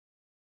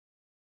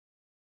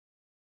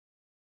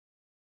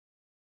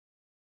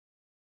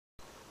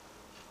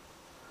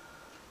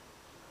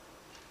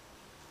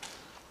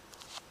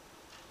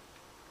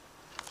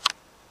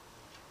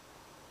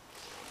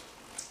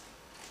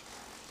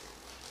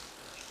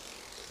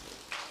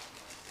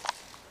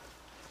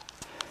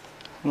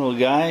Little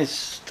guy's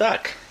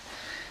stuck.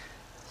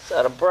 He's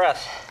out of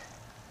breath.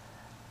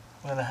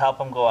 I'm gonna help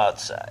him go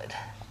outside.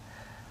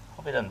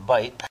 Hope he doesn't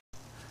bite.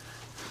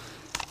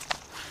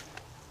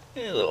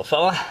 Hey, little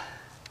fella.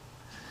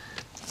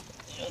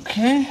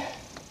 Okay.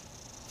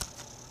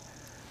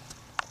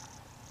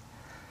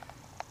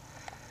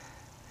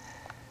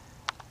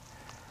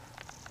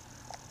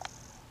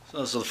 So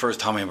this is the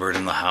first hummingbird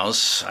in the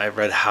house. I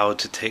read how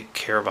to take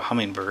care of a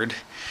hummingbird,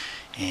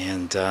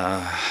 and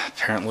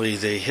apparently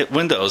they hit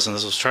windows, and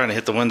this was trying to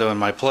hit the window in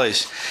my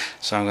place.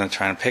 So I'm going to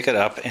try and pick it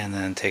up and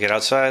then take it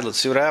outside. Let's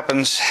see what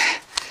happens.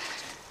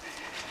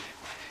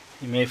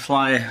 He may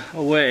fly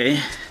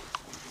away.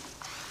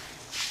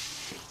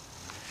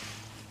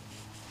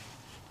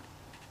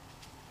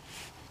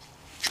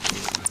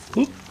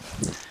 Oop.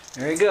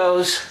 There he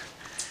goes.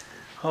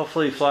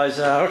 Hopefully he flies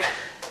out.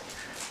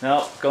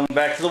 No, going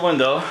back to the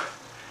window.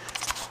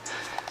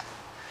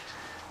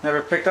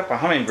 Never picked up a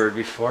hummingbird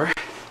before.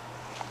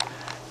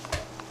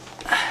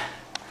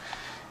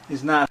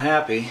 He's not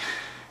happy.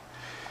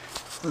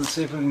 Let's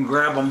see if we can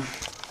grab him.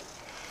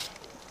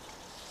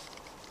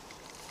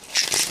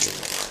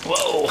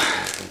 Whoa!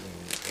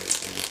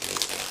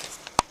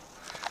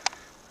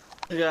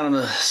 I got him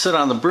to sit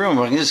on the broom.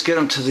 I can just get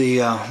him to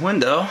the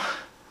window.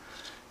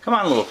 Come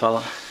on, little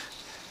fella.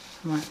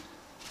 Come on.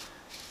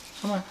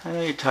 Come on, I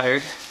know you're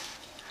tired.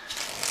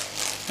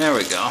 There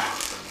we go.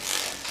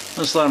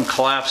 Let's let him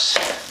collapse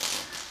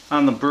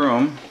on the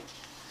broom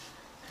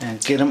and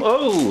get him.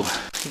 Oh,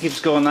 he keeps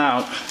going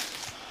out.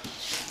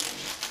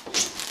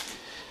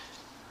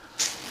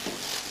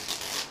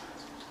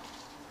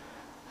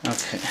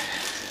 Okay.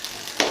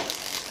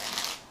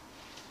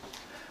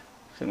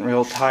 Getting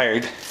real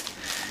tired.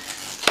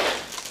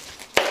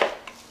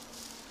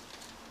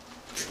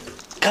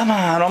 Come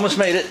on, almost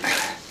made it.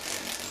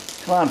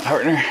 Come on,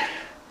 partner.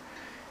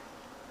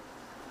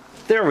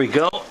 There we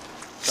go.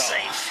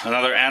 Safe.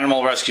 Another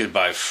animal rescued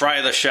by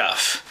Fry the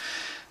chef.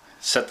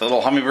 Set the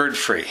little hummingbird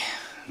free.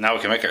 Now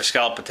we can make our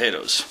scalloped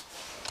potatoes.